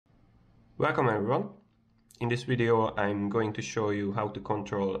Welcome everyone. In this video I'm going to show you how to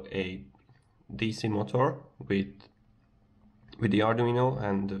control a DC motor with the Arduino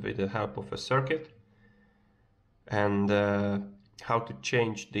and with the help of a circuit, and how to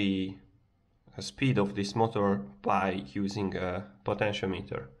change the speed of this motor by using a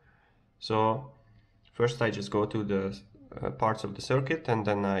potentiometer. So first I just go to the parts of the circuit and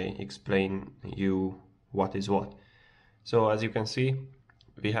then I explain you what is what. So as you can see,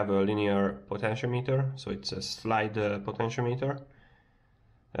 we have a linear potentiometer, so it's a slide potentiometer.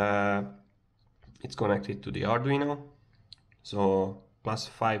 It's connected to the Arduino, so plus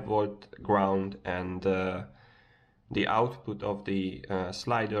 5 volt ground, and the output of the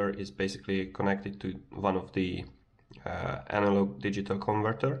slider is basically connected to one of the analog digital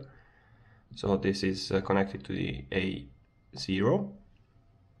converter. So this is connected to the A0,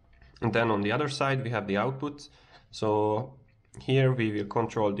 and then on the other side we have the outputs. So here we will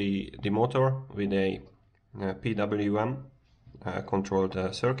control the motor with a PWM controlled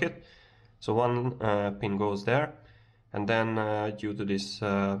circuit. So one pin goes there, and then due to the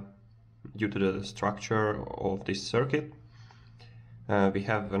structure of this circuit, we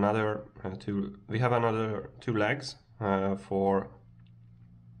have another two legs for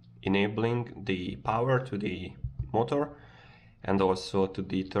enabling the power to the motor, and also to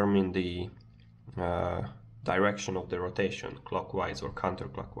determine the direction of the rotation, clockwise or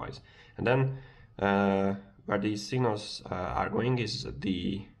counterclockwise. And then where these signals are going is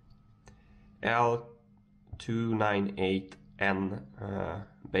the L298N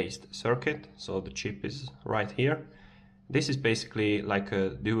based circuit. So the chip is right here. This is basically like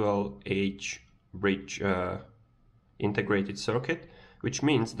a dual H bridge integrated circuit, which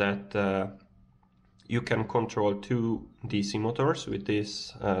means that you can control two DC motors with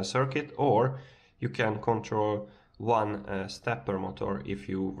this circuit, or you can control one stepper motor if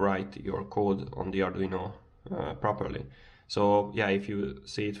you write your code on the Arduino properly. So yeah, if you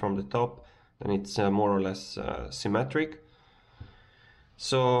see it from the top, then it's more or less symmetric.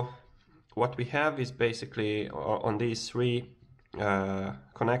 So what we have is basically on these three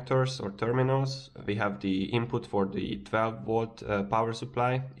connectors or terminals, we have the input for the 12 volt power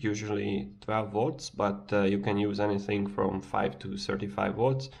supply, usually 12 volts, but you can use anything from 5 to 35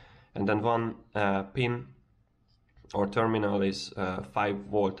 volts. And then one pin or terminal is 5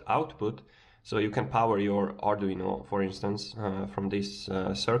 volt output, so you can power your Arduino, for instance, from this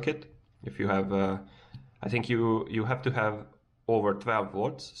circuit. If you have, I think you have to have over 12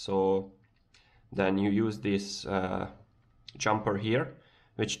 volts, so then you use this jumper here,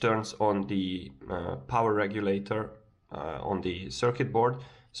 which turns on the power regulator on the circuit board.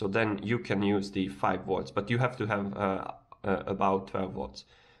 So then you can use the 5 volts, but you have to have about 12 volts.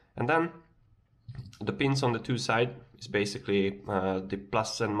 And then the pins on the two sides is basically the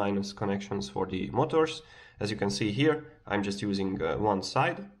plus and minus connections for the motors. As you can see here, I'm just using one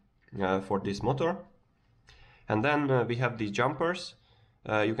side for this motor. And then we have the jumpers.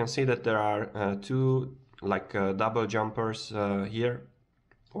 You can see that there are two double jumpers here,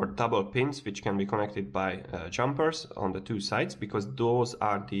 or double pins, which can be connected by jumpers on the two sides, because those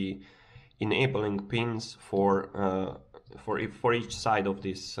are the enabling pins for each side of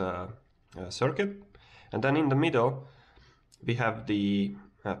this circuit. And then in the middle we have the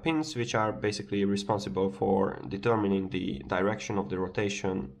pins which are basically responsible for determining the direction of the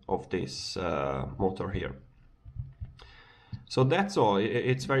rotation of this motor here. So that's all.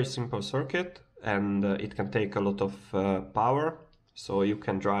 It's very simple circuit, and it can take a lot of power, so you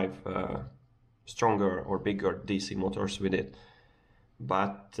can drive stronger or bigger DC motors with it.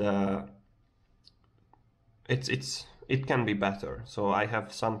 But it can be better. So I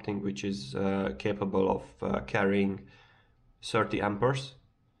have something which is capable of carrying 30 amperes.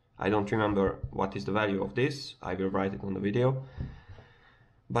 I don't remember what is the value of this. I will write it on the video.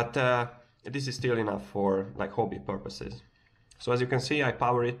 But this is still enough for like hobby purposes. So as you can see, I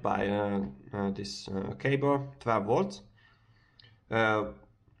power it by this cable, 12 volts.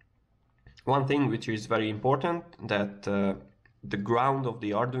 One thing which is very important, that the ground of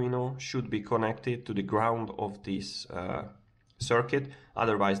the Arduino should be connected to the ground of this circuit,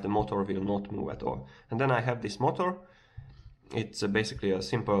 otherwise the motor will not move at all. And then I have this motor. It's basically a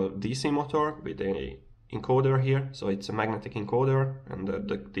simple DC motor with a encoder here, so it's a magnetic encoder, and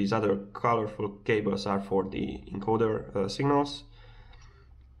these other colorful cables are for the encoder signals.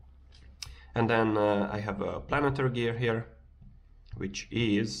 And then I have a planetary gear here, which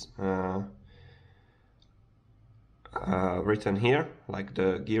is written here, like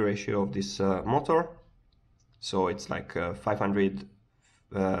the gear ratio of this motor. So it's like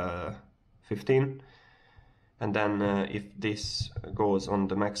 515, and then if this goes on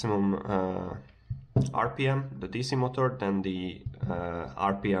the maximum RPM, the DC motor, then the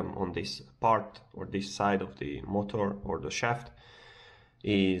RPM on this part or this side of the motor or the shaft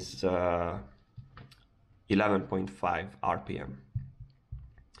is 11.5 RPM.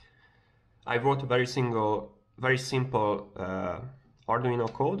 I wrote a very simple Arduino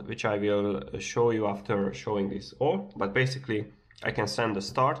code, which I will show you after showing this all. But basically, I can send a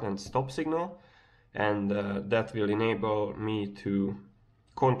start and stop signal, and that will enable me to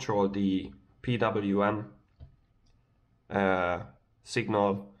control the PWM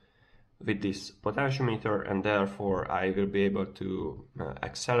signal with this potentiometer, and therefore I will be able to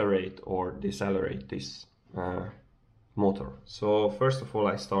accelerate or decelerate this motor. So first of all,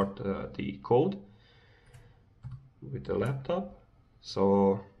 I start the code with the laptop.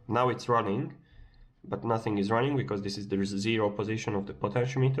 So now it's running, but nothing is running because this is the 0 position of the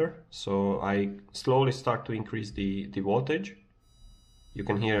potentiometer. So I slowly start to increase the voltage. You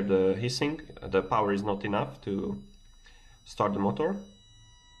can hear the hissing. The power is not enough to start the motor.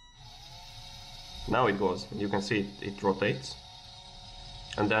 Now it goes. You can see it rotates.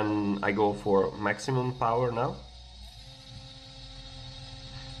 And then I go for maximum power now.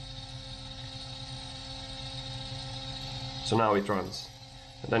 So now it runs.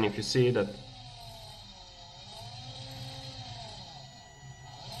 And then if you see that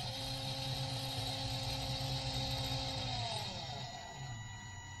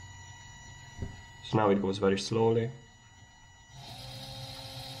so now it goes very slowly.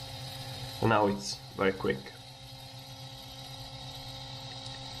 And now it's very quick.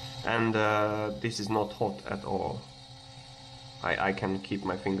 And this is not hot at all. I can keep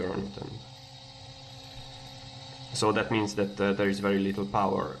my finger on it, and so that means that there is very little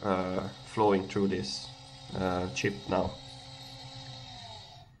power flowing through this chip now.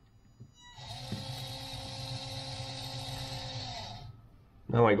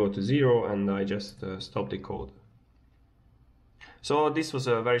 Now I go to 0 and I just stop the code. So this was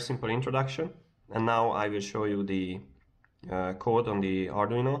a very simple introduction, and now I will show you the code on the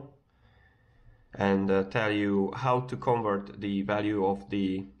Arduino and tell you how to convert the value of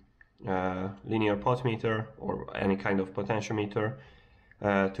the linear potmeter or any kind of potentiometer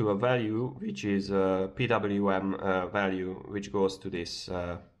to a value which is a PWM value which goes to this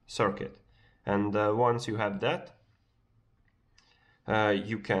circuit. And once you have that,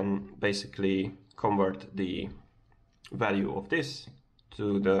 you can basically convert the value of this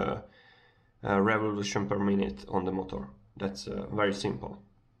to the revolution per minute on the motor. That's very simple.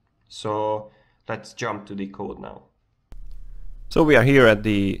 So let's jump to the code now. So we are here at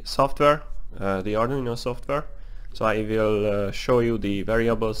the software, the Arduino software. So I will show you the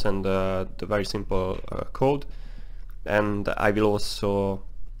variables and the very simple code, and I will also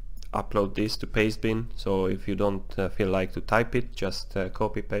upload this to Pastebin. So if you don't feel like to type it, just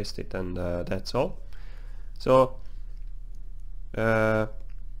copy paste it, and that's all. So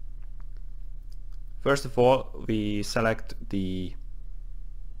first of all, we select the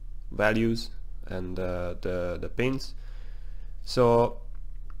values and the pins. So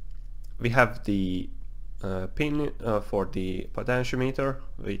we have the pin for the potentiometer,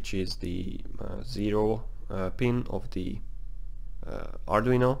 which is the 0 pin of the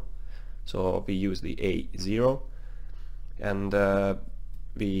Arduino. So we use the A0, and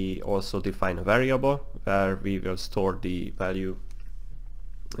we also define a variable where we will store the value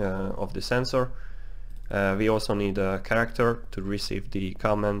of the sensor. We also need a character to receive the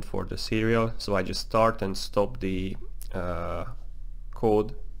command for the serial, so I just start and stop the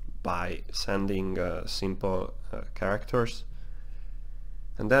code by sending simple characters.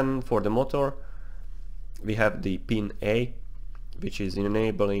 And then for the motor, we have the pin A, which is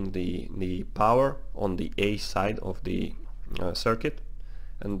enabling the power on the A side of the circuit,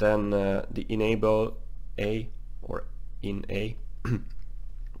 and then the enable A or in A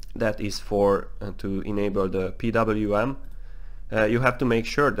that is for to enable the PWM. You have to make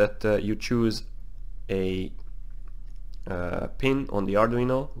sure that you choose a pin on the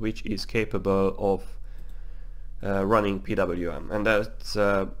Arduino which is capable of running PWM, and that's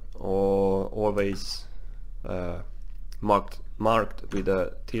always marked with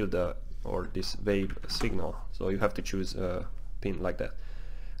a tilde or this wave signal. So you have to choose a pin like that.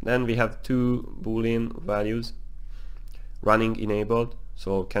 Then we have two Boolean values: running enabled,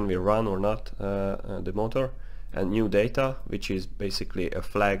 so can we run or not the motor, and new data, which is basically a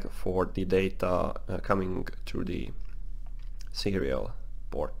flag for the data coming through the serial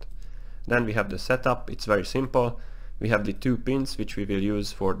port. Then we have the setup. It's very simple. We have the two pins which we will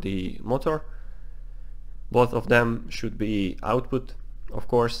use for the motor. Both of them should be output, of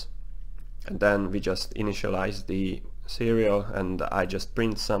course, and then we just initialize the serial, and I just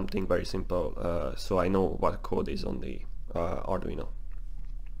print something very simple so I know what code is on the Arduino.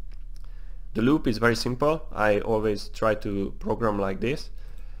 The loop is very simple. I always try to program like this,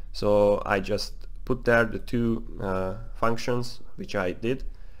 so I just put there the two functions which I did,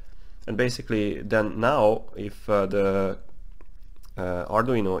 and basically then now if the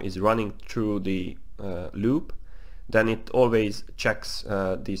Arduino is running through the loop, then it always checks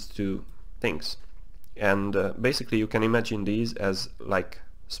these two things. And basically you can imagine these as like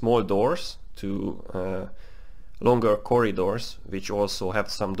small doors to longer corridors which also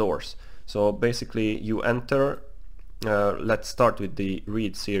have some doors. So basically you enter, let's start with the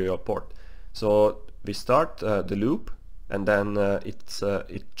read serial port. So we start the loop, and then it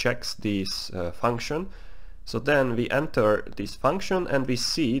checks this function. So then we enter this function and we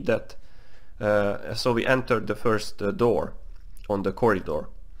see that so we enter the first door on the corridor,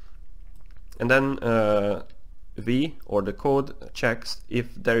 and then we, or the code, checks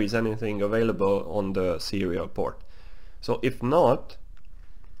if there is anything available on the serial port. So if not,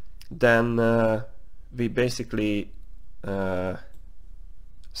 then we basically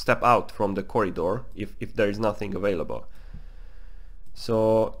step out from the corridor if there is nothing available.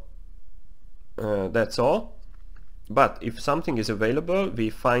 So that's all. But if something is available, we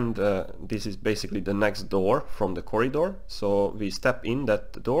find this is basically the next door from the corridor, so we step in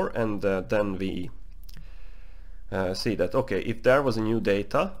that door, and then we see that, okay, if there was a new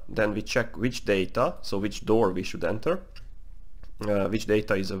data, then we check which data, so which door we should enter, which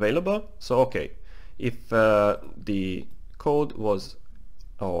data is available. So okay, if the code was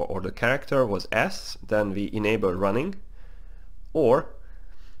or the character was S, then we enable running, or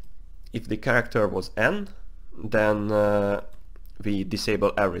if the character was N, then we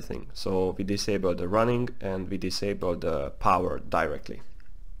disable everything. So we disable the running and we disable the power directly.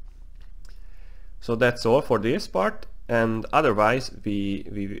 So that's all for this part, and otherwise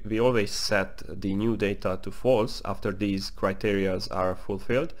we always set the new data to false after these criteria are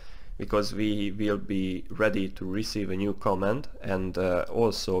fulfilled, because we will be ready to receive a new command. And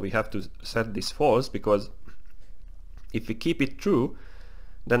also we have to set this false, because if we keep it true,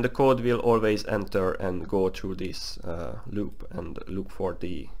 then the code will always enter and go through this loop and look for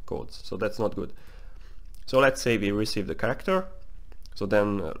the codes. So that's not good. So let's say we receive the character, so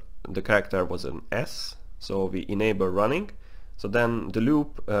then the character was an S, so we enable running. So then the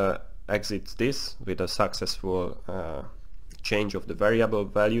loop exits this with a successful change of the variable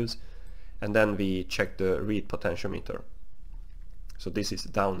values, and then we check the read potentiometer. So this is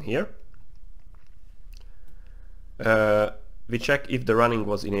down here. We check if the running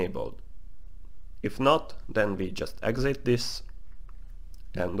was enabled. If not, then we just exit this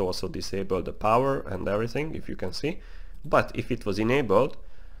and also disable the power and everything, if you can see. But if it was enabled,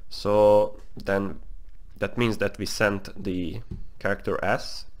 so then that means that we sent the character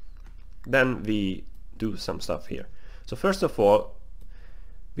S. Then we do some stuff here. So first of all,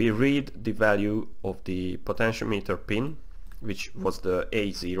 we read the value of the potentiometer pin, which was the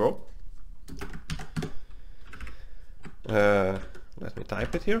A0. Let me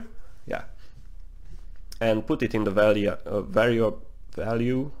type it here. Yeah, and put it in the value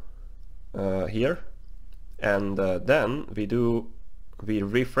here, and then we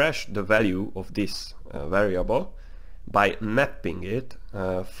refresh the value of this variable by mapping it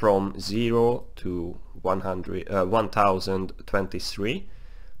from 0 to 1023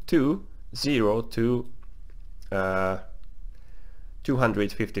 to 0 to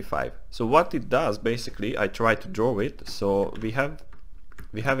 255. So what it does, basically, I try to draw it. So we have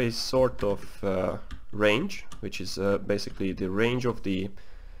a sort of range, which is basically the range of the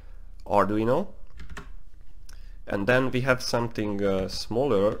Arduino, and then we have something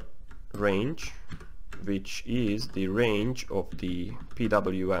smaller range, which is the range of the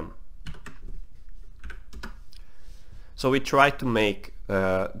PWM. So we try to make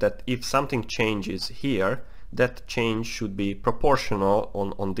that if something changes here, that change should be proportional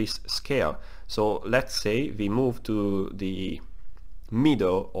on this scale. So let's say we move to the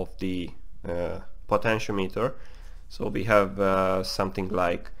middle of the potentiometer. So we have something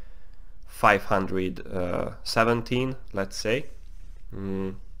like 517, let's say.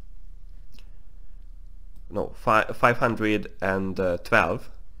 No, 512.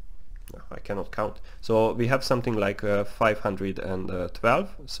 I cannot count. So we have something like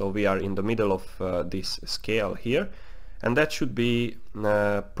 512. So we are in the middle of this scale here, and that should be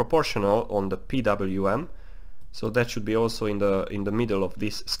proportional on the PWM. So that should be also in the middle of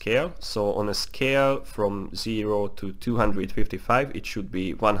this scale. So on a scale from 0 to 255, it should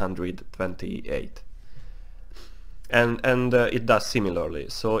be 128. and it does similarly.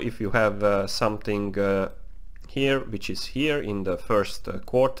 So if you have something here which is here in the first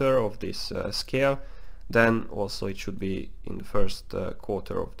quarter of this scale, then also it should be in the first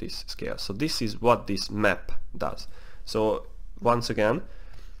quarter of this scale. So this is what this map does. So once again,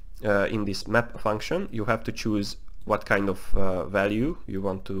 in this map function you have to choose what kind of value you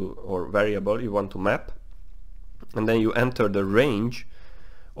want to, or variable you want to map, and then you enter the range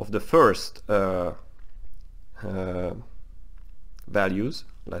of the first values,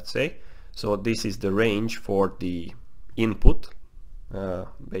 let's say. So this is the range for the input,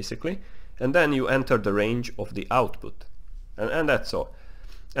 basically, and then you enter the range of the output, and that's all.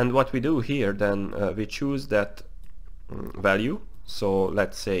 And what we do here then, we choose that value. So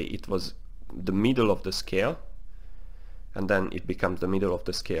let's say it was the middle of the scale, and then it becomes the middle of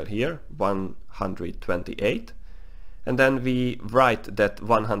the scale here, 128, and then we write that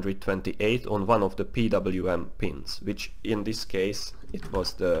 128 on one of the PWM pins, which in this case it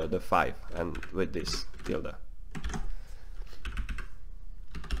was the 5, and with this tilde.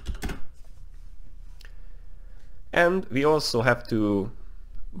 And we also have to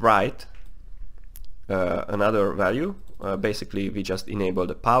write another value. Basically we just enable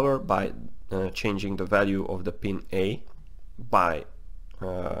the power by changing the value of the pin A by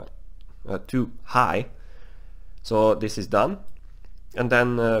to high. So this is done, and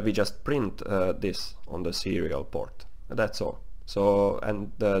then we just print this on the serial port. That's all. So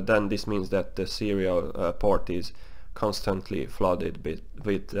and then this means that the serial port is constantly flooded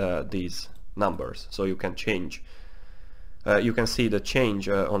with these numbers, so you can change. You can see the change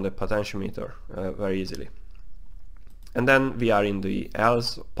on the potentiometer very easily. And then we are in the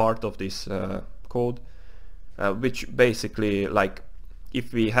else part of this code, which basically, like,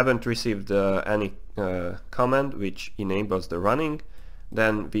 if we haven't received any command which enables the running,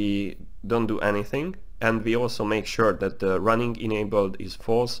 then we don't do anything, and we also make sure that the running enabled is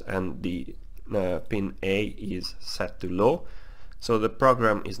false and the pin A is set to low, so the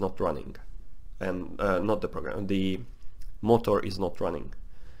program is not running, and not the program, the motor is not running.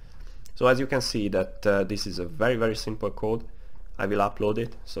 So as you can see that this is a very simple code. I will upload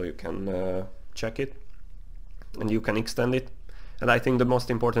it so you can check it and you can extend it. And I think the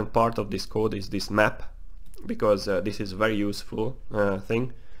most important part of this code is this map, because this is a very useful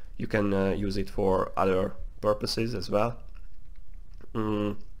thing. You can use it for other purposes as well.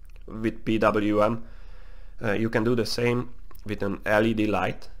 With PWM you can do the same with an LED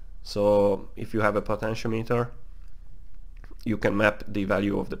light. So if you have a potentiometer, you can map the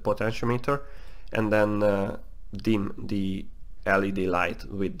value of the potentiometer and then dim the LED light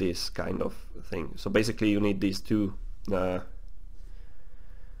with this kind of thing. So basically you need these two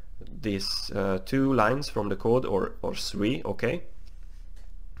lines from the code, or three, okay?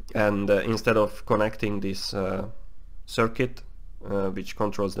 And instead of connecting this circuit which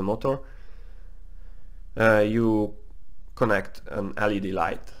controls the motor, you connect an LED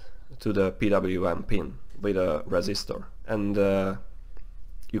light to the PWM pin with a resistor, and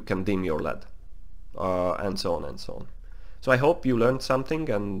you can dim your LED, and so on and so on. So I hope you learned something,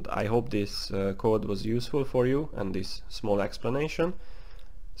 and I hope this code was useful for you, and this small explanation.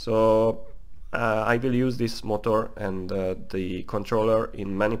 So I will use this motor and the controller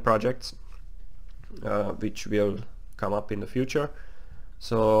in many projects which will come up in the future.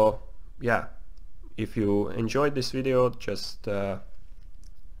 So yeah, if you enjoyed this video, just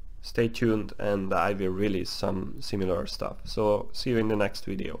stay tuned and I will release some similar stuff. So see you in the next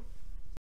video.